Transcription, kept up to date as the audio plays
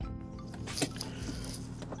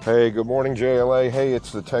Hey, good morning, JLA. Hey,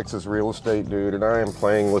 it's the Texas Real Estate Dude, and I am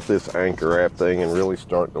playing with this Anchor app thing and really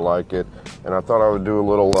starting to like it. And I thought I would do a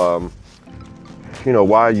little,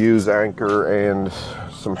 why use Anchor and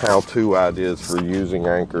some how-to ideas for using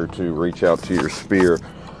Anchor to reach out to your sphere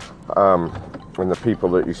and the people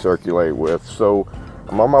that you circulate with. So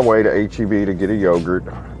I'm on my way to HEB to get a yogurt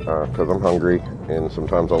because I'm hungry, and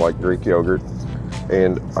sometimes I like Greek yogurt.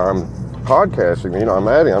 And I'm podcasting,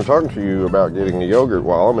 I'm talking to you about getting the yogurt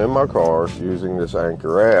while I'm in my car using this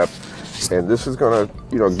Anchor app. And this is going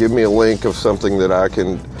to, give me a link of something that I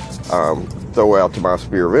can throw out to my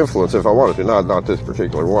sphere of influence if I wanted to. Not this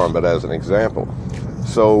particular one, but as an example.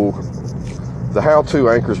 So the how-to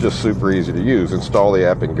Anchor is just super easy to use. Install the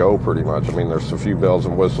app and go, pretty much. I mean, there's a few bells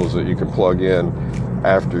and whistles that you can plug in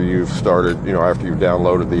after you've started, after you've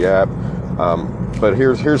downloaded the app. But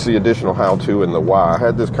here's the additional how-to and the why. I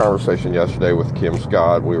had this conversation yesterday with Kim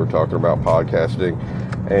Scott. We were talking about podcasting,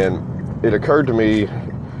 and it occurred to me,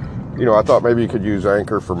 I thought maybe you could use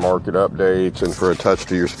Anchor for market updates and for a touch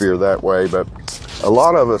to your sphere that way, but a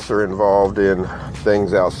lot of us are involved in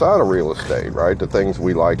things outside of real estate, right? The things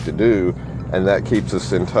we like to do, and that keeps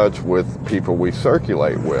us in touch with people we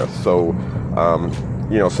circulate with. So,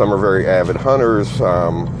 some are very avid hunters,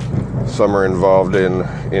 some are involved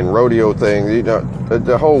in rodeo things,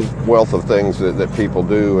 the whole wealth of things that people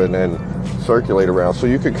do and then circulate around. So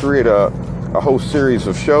you could create a whole series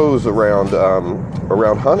of shows around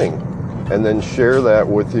hunting, and then share that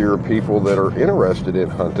with your people that are interested in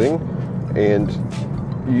hunting. And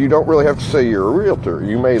you don't really have to say you're a realtor.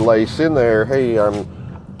 You may lace in there, hey, I'm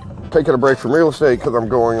taking a break from real estate because I'm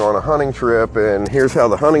going on a hunting trip, and here's how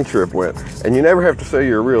the hunting trip went. And you never have to say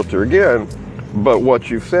you're a realtor again, but what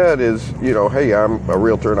you've said is, hey, I'm a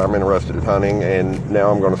realtor and I'm interested in hunting, and now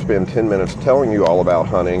I'm going to spend 10 minutes telling you all about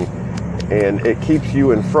hunting, and it keeps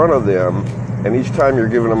you in front of them. And each time you're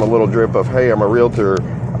giving them a little drip of, hey, I'm a realtor,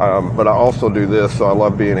 but I also do this, so I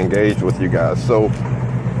love being engaged with you guys. So,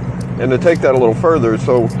 and to take that a little further,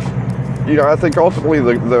 so I think ultimately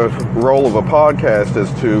the role of a podcast is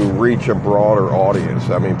to reach a broader audience.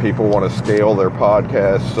 I mean, people want to scale their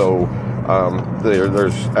podcast, so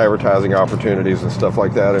there's advertising opportunities and stuff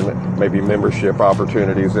like that, and maybe membership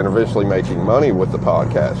opportunities, and eventually making money with the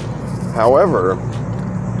podcast. However,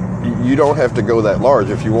 you don't have to go that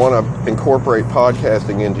large. If you want to incorporate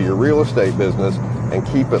podcasting into your real estate business and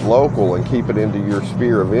keep it local and keep it into your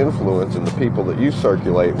sphere of influence and the people that you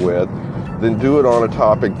circulate with, then do it on a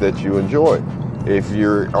topic that you enjoy. If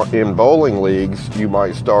you're in bowling leagues, you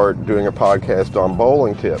might start doing a podcast on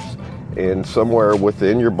bowling tips. And somewhere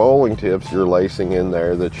within your bowling tips, you're lacing in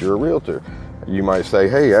there that you're a realtor. You might say,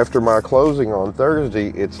 hey, after my closing on Thursday,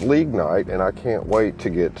 it's league night, and I can't wait to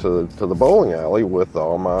get to the bowling alley with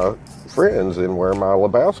all my friends and wear my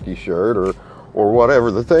Lebowski shirt or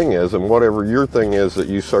whatever the thing is. And whatever your thing is that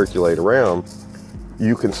you circulate around,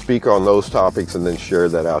 you can speak on those topics and then share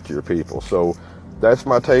that out to your people. So that's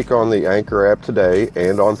my take on the Anchor app today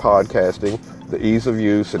and on podcasting, the ease of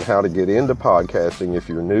use and how to get into podcasting if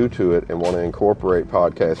you're new to it and want to incorporate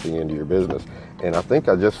podcasting into your business. And I think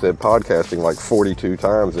I just said podcasting like 42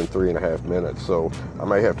 times in 3.5 minutes. So I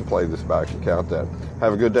may have to play this back and count that.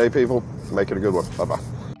 Have a good day, people. Make it a good one. Bye-bye.